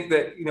do think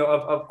that, you know,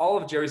 of all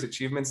of Jerry's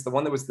achievements, the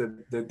one that was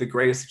the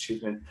greatest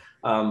achievement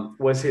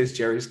was his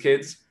Jerry's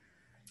Kids.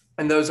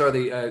 And those are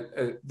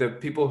the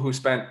people who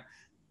spent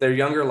their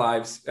younger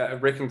lives,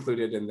 Rick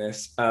included in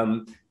this,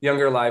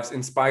 younger lives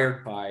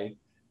inspired by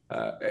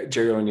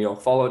Jerry O'Neill,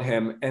 followed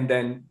him, and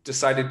then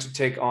decided to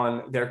take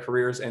on their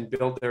careers and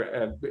build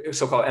their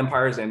so-called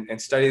empires and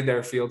study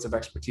their fields of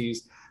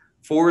expertise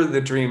for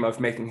the dream of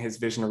making his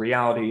vision a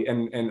reality.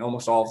 And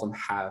almost all of them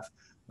have.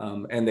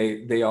 And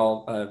they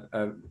all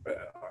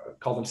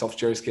call themselves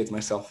Jerry's Kids,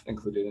 myself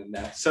included in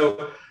that.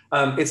 So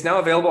it's now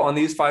available on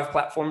these 5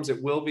 platforms.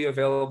 It will be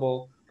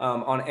available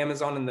on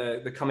Amazon in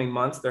the coming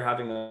months. They're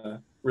having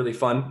a really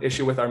fun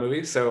issue with our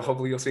movie, so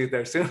hopefully you'll see it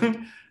there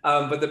soon.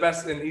 But the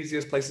best and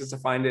easiest places to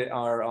find it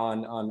are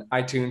on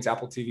iTunes,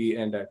 Apple TV,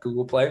 and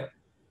Google Play.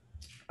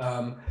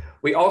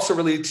 We also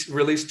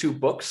released 2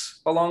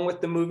 books along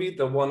with the movie.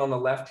 The one on the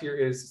left here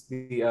is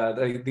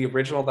the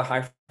original, The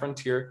High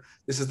Frontier.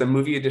 This is the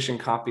movie edition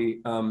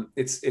copy.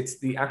 It's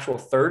the actual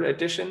 3rd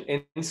edition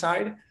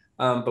inside,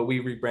 but we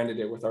rebranded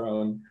it with our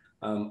own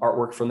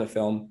artwork from the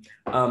film.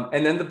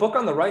 And then the book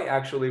on the right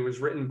actually was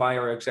written by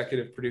our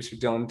executive producer,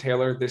 Dillon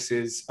Taylor. This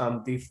is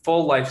the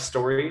full life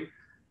story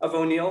of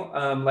O'Neill.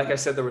 Like I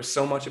said, there was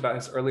so much about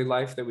his early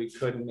life that we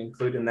couldn't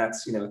include, and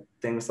that's, you know,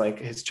 things like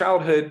his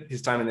childhood,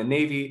 his time in the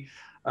Navy,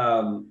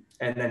 and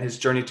then his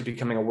journey to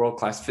becoming a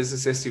world-class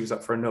physicist. He was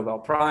up for a Nobel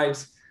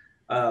Prize,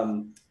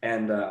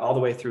 and all the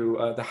way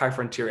through the High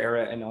Frontier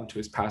era and on to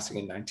his passing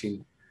in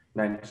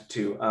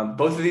 1992.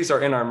 Both of these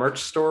are in our merch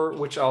store,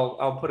 which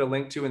I'll put a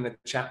link to in the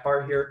chat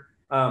bar here.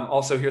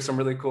 Also, here's some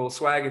really cool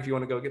swag if you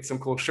want to go get some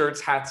cool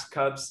shirts, hats,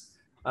 cups,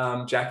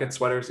 jackets,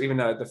 sweaters, even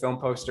the film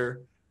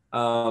poster.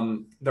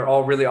 They're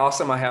all really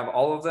awesome. I have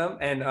all of them.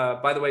 And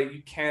by the way,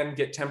 you can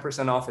get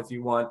 10% off if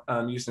you want,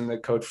 using the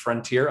code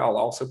Frontier. I'll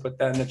also put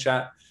that in the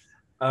chat.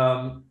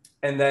 And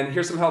then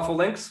here's some helpful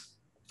links.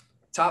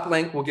 Top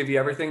link will give you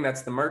everything.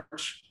 That's the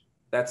merch.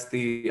 That's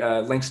the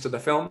links to the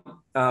film.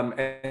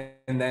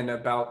 And then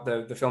about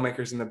the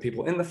filmmakers and the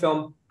people in the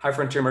film. High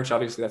Frontier merch,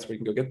 obviously, that's where you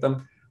can go get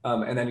them.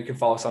 And then you can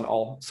follow us on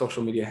all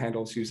social media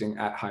handles using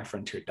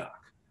 @HighFrontierDoc.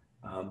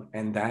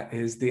 And that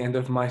is the end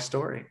of my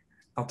story.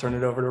 I'll turn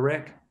it over to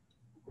Rick.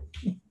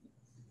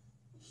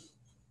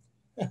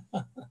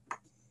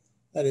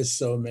 That is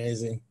so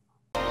amazing.